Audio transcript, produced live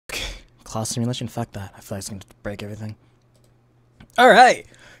class simulation. Fuck that. I feel like it's gonna break everything. Alright.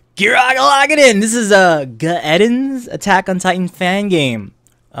 Ghirock, Log Guedin. This is Guedin's Attack on Titan fan game.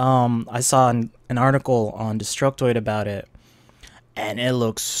 I saw an article on Destructoid about it, and it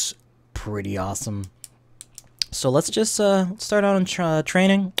looks pretty awesome. So let's just start out on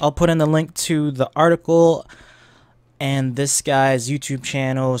training. I'll put in the link to the article and this guy's YouTube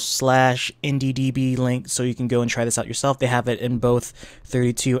channel / IndieDB link, so you can go and try this out yourself. They have it in both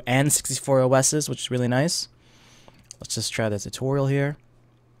 32 and 64 OSs, which is really nice. Let's just try the tutorial here.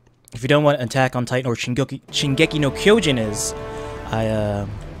 If you don't know what Attack on Titan or Shingeki no Kyojin is, I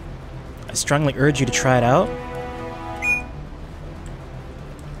strongly urge you to try it out.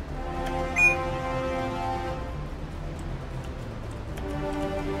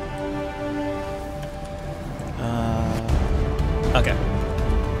 Okay.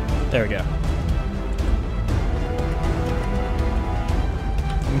 There we go.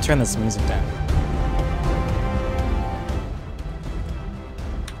 Let me turn this music down.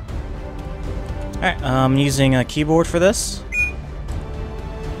 Alright, I'm using a keyboard for this.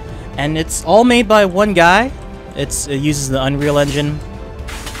 And it's all made by one guy. It uses the Unreal Engine.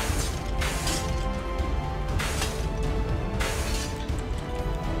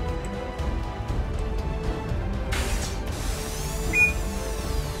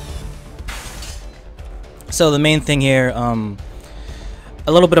 So the main thing here, a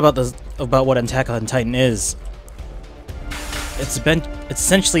little bit about what Attack on Titan is. It's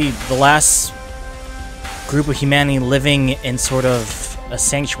essentially the last group of humanity living in sort of a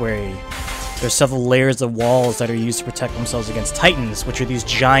sanctuary. There's several layers of walls that are used to protect themselves against Titans, which are these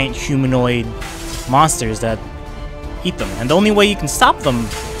giant humanoid monsters that eat them. And the only way you can stop them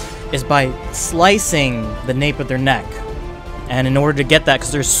is by slicing the nape of their neck. And in order to get that,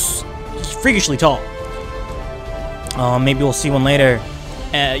 because they're freakishly tall, maybe we'll see one later,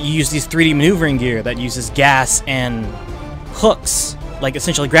 you use these 3D maneuvering gear that uses gas and hooks, like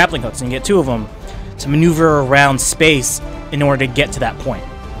essentially grappling hooks, and you get 2 of them to maneuver around space in order to get to that point.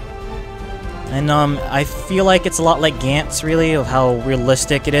 And I feel like it's a lot like Gantz, really, of how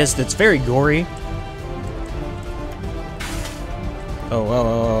realistic it is. It's very gory.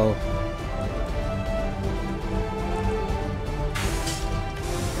 Oh.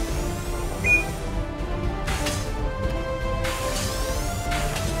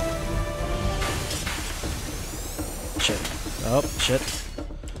 Shit. Oh, shit.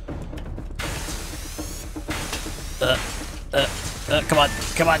 Come on.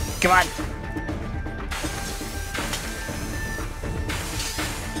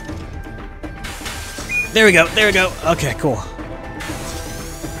 There we go. Okay, cool.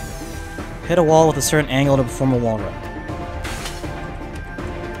 Hit a wall with a certain angle to perform a wall run.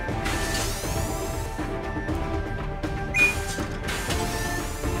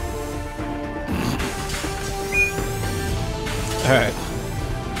 Alright.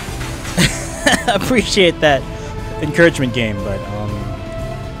 Appreciate that encouragement game, but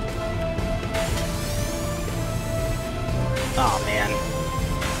oh man.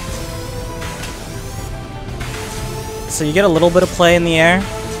 So you get a little bit of play in the air,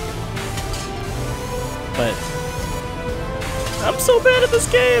 but I'm so bad at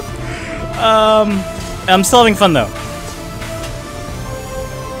this game. I'm still having fun though.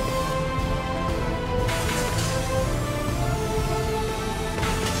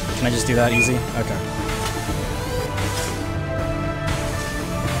 Can I just do that easy? Okay.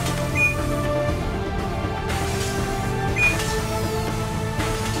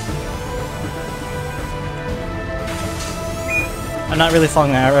 I'm not really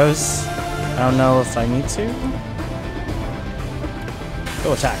following arrows. I don't know if I need to.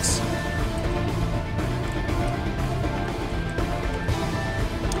 Go attacks.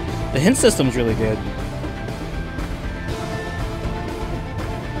 The hint system's really good.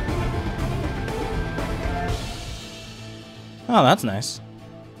 Oh, that's nice.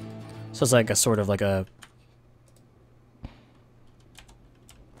 So it's like a sort of like a...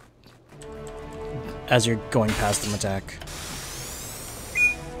 as you're going past them attack.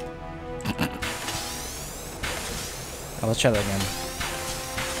 Oh, let's try that again.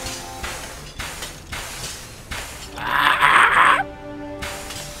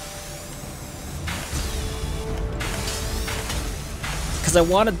 Because I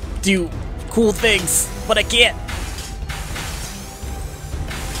want to do cool things, but I can't.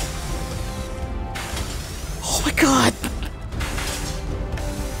 Oh my god!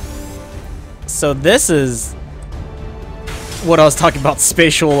 So this is what I was talking about,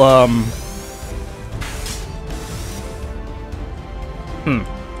 spatial,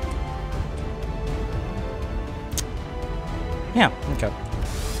 Yeah, okay.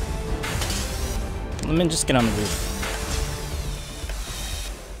 Let me just get on the roof.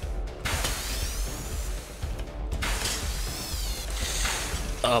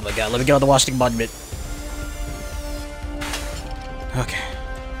 Oh my god, let me get on the Washington Monument. Okay.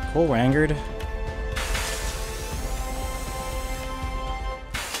 Cool, we're angered.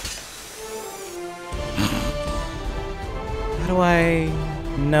 How do I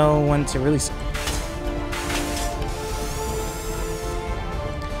know when to release it?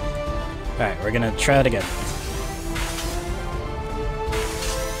 Alright, we're gonna try it again.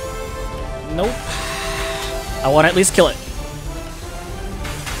 Nope. I want to at least kill it.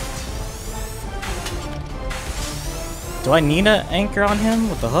 Do I need an anchor on him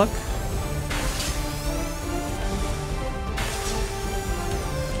with the hook?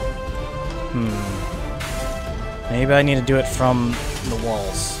 Maybe I need to do it from the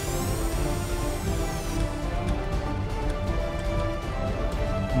walls.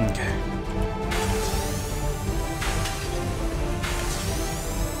 Okay.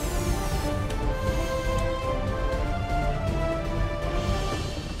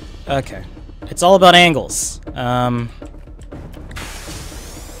 Okay. It's all about angles.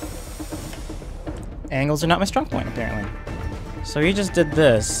 Angles are not my strong point, apparently. So he just did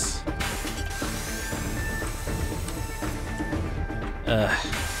this.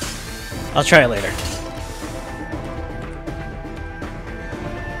 I'll try it later.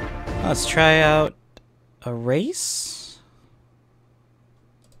 Let's try out a race.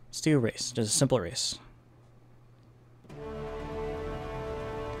 Let's do a race, just a simple race.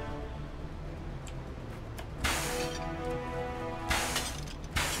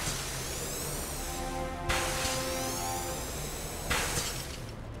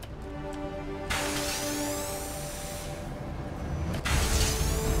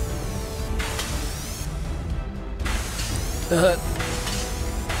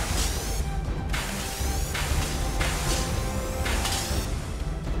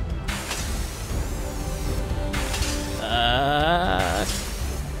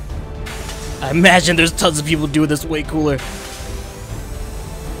 I imagine there's tons of people doing this way cooler.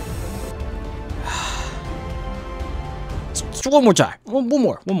 Just one more try. One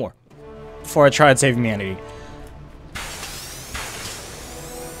more. Before I try and save humanity.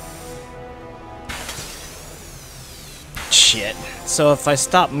 Shit. So if I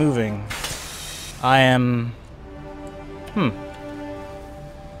stop moving, I am...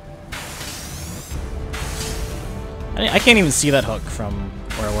 I can't even see that hook from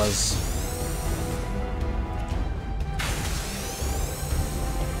where I was.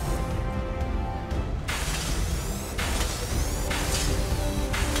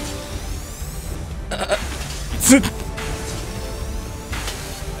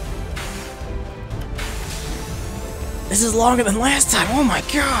 This is longer than last time. Oh my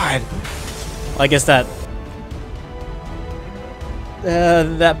god. Well, I guess that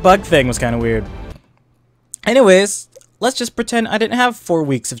that bug thing was kind of weird. Anyways, let's just pretend I didn't have 4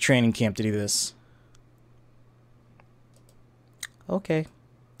 weeks of training camp to do this. Okay.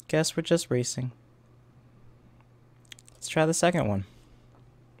 Guess we're just racing. Let's try the second one.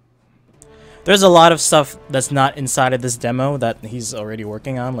 There's a lot of stuff that's not inside of this demo that he's already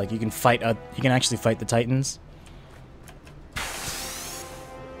working on. Like you can actually fight the Titans.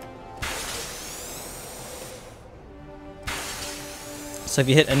 So if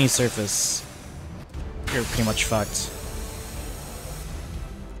you hit any surface, you're pretty much fucked.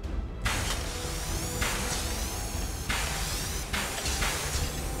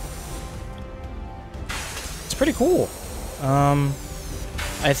 It's pretty cool.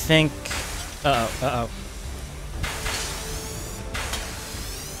 I think... Uh-oh.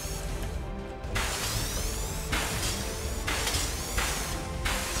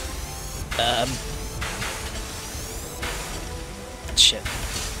 Shit.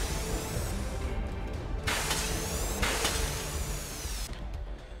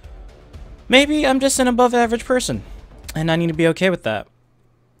 Maybe I'm just an above average person, and I need to be okay with that.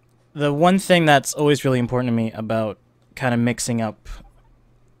 The one thing that's always really important to me about kind of mixing up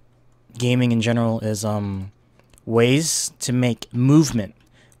gaming in general is ways to make movement,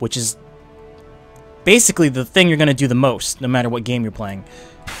 which is basically the thing you're going to do the most, no matter what game you're playing.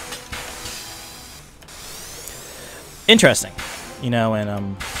 Interesting. You know, and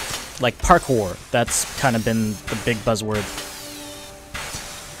like parkour, that's kind of been the big buzzword.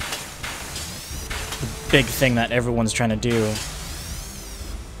 The big thing that everyone's trying to do.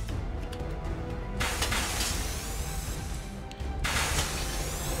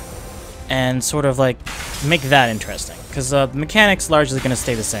 And sort of like make that interesting, because the mechanics largely going to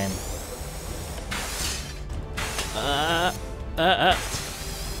stay the same.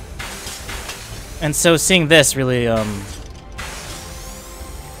 And so seeing this really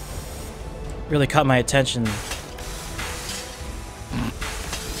really caught my attention,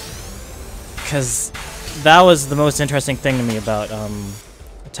 because that was the most interesting thing to me about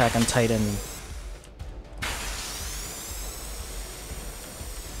Attack on Titan.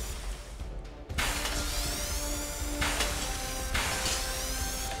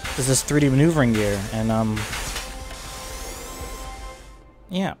 Is this 3D maneuvering gear, and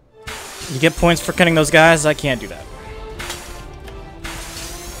yeah, you get points for cutting those guys. I can't do that.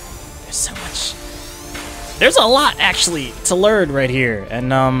 There's so much. There's a lot actually to learn right here,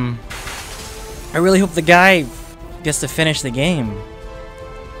 and I really hope the guy gets to finish the game,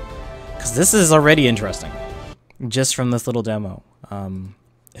 because this is already interesting just from this little demo.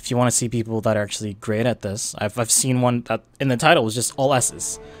 If you want to see people that are actually great at this, I've seen one that in the title was just all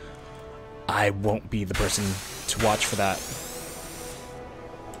S's. I won't be the person to watch for that.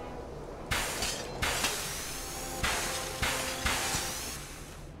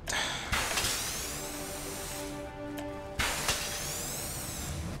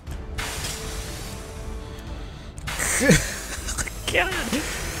 God.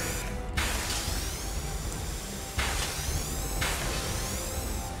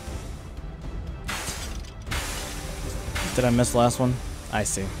 Did I miss the last one? I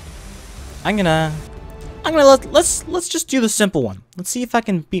see. Let's just do the simple one. Let's see if I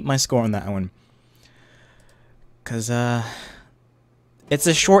can beat my score on that one. Cause it's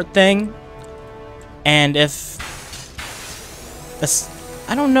a short thing, and if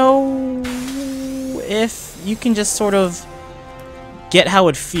I don't know if you can just sort of get how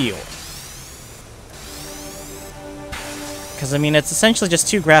it feels. Because I mean, it's essentially just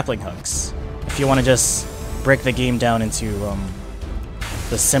 2 grappling hooks. If you want to just break the game down into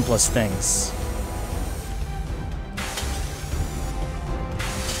the simplest things.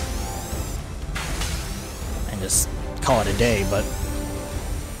 And just call it a day, but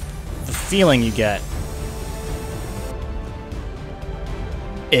the feeling you get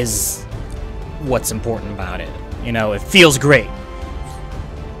is what's important about it. You know, it feels great.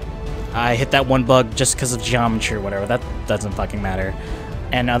 I hit that one bug just because of geometry or whatever. That doesn't fucking matter.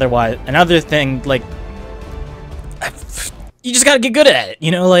 And otherwise, another thing, like, you just gotta get good at it,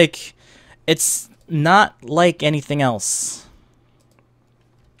 you know, like, it's not like anything else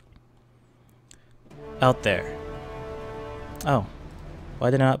out there. Oh,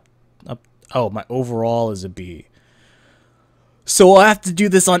 why did I not oh, my overall is a B. So I have to do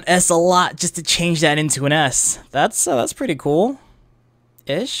this on S a lot just to change that into an S. That's pretty cool.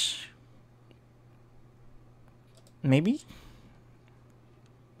 Ish. Maybe?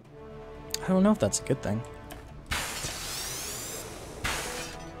 I don't know if that's a good thing.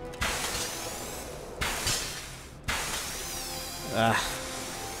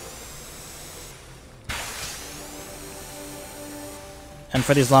 And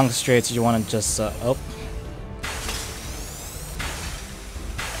for these long straights, you want to just, oh.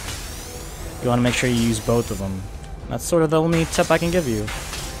 You want to make sure you use both of them. That's sort of the only tip I can give you.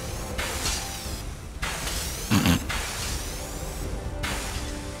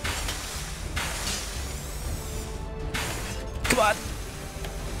 Come on!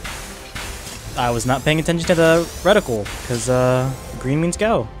 I was not paying attention to the reticle, because green means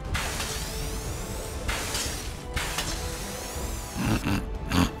go.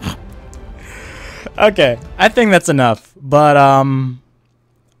 Okay, I think that's enough, but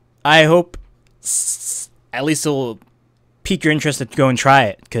I hope at least it'll pique your interest to go and try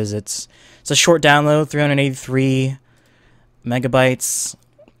it, because it's a short download, 383 megabytes.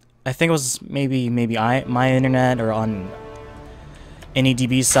 I think it was maybe my internet or on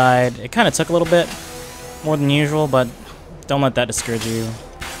NEDB side. It kind of took a little bit more than usual, but don't let that discourage you,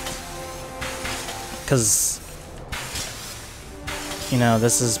 because you know,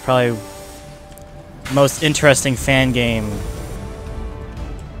 this is probably the most interesting fan game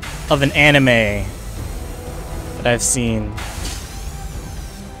of an anime that I've seen.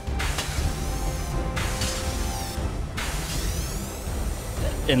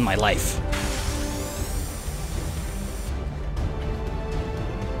 In my life.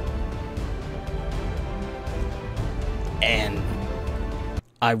 And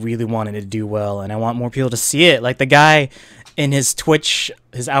I really wanted to do well, and I want more people to see it. Like the guy in his Twitch,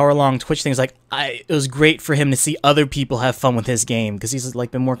 his hour-long Twitch thing is like, it was great for him to see other people have fun with his game, because he's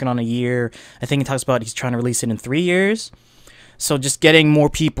like been working on a year. I think he talks about he's trying to release it in 3 years. So just getting more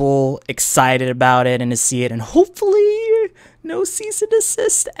people excited about it and to see it, and hopefully no cease and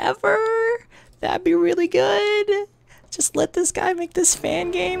desist ever. That'd be really good. Just let this guy make this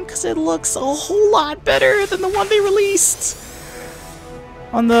fan game, because it looks a whole lot better than the one they released.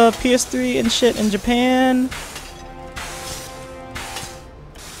 on the PS3 and shit in Japan.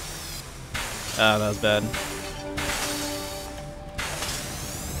 Ah, that was bad.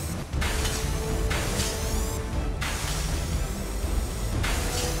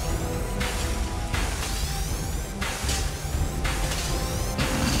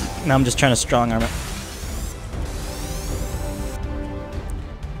 Now I'm just trying to strong arm it.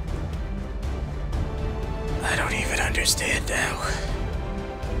 I don't even understand now.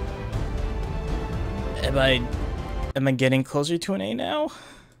 Am I getting closer to an A now?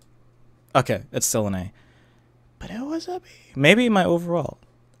 Okay, it's still an A. But it was a B. Maybe my overall.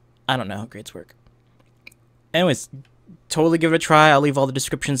 I don't know how grades work. Anyways, totally give it a try. I'll leave all the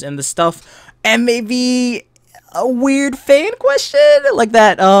descriptions in the stuff. And maybe a weird fan question like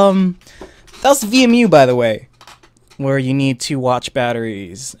that. That's VMU, by the way, where you need 2 watch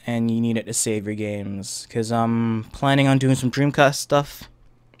batteries and you need it to save your games. Because I'm planning on doing some Dreamcast stuff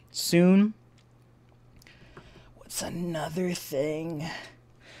soon. What's another thing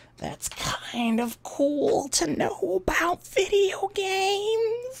that's kind of cool to know about video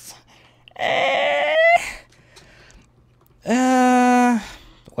games?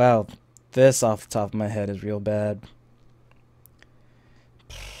 Wow, this off the top of my head is real bad.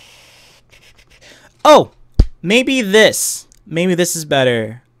 Oh, maybe this is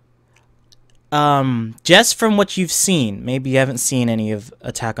better. Just from what you've seen, maybe you haven't seen any of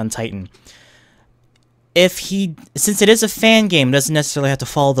Attack on Titan. Since it is a fan game, doesn't necessarily have to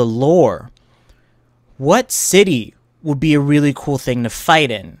follow the lore. What city would be a really cool thing to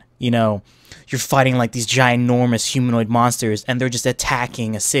fight in? You know, you're fighting like these ginormous humanoid monsters and they're just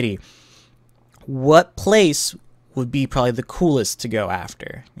attacking a city. What place would be probably the coolest to go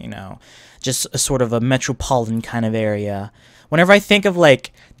after? You know, just a sort of a metropolitan kind of area. Whenever I think of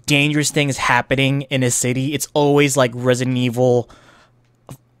like dangerous things happening in a city, it's always like Resident Evil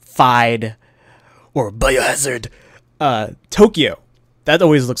 5 or Biohazard Tokyo. That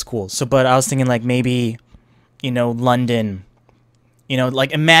always looks cool. So, but I was thinking like maybe, you know, London. You know,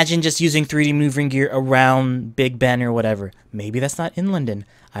 like imagine just using 3D moving gear around Big Ben or whatever. Maybe that's not in London.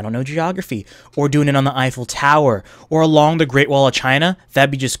 I don't know geography. Or doing it on the Eiffel Tower or along the Great Wall of China.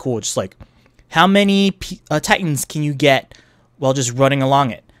 That'd be just cool. Just like, how many Titans can you get while just running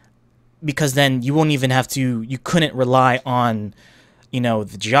along it? Because then you won't even have to, you couldn't rely on, you know,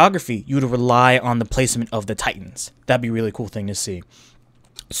 the geography. You would rely on the placement of the Titans. That'd be a really cool thing to see.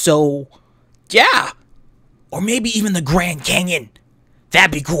 So, yeah. Or maybe even the Grand Canyon.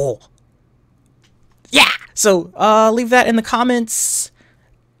 That'd be cool. Yeah. So, leave that in the comments.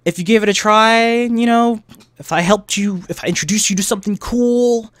 If you gave it a try, you know, if I helped you, if I introduced you to something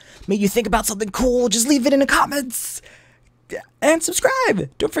cool, made you think about something cool, just leave it in the comments. And subscribe.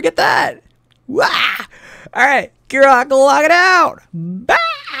 Don't forget that. Wah! Alright, Ghirock, log it out. Bye!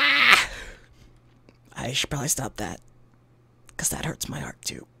 I should probably stop that, because that hurts my heart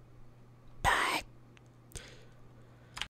too.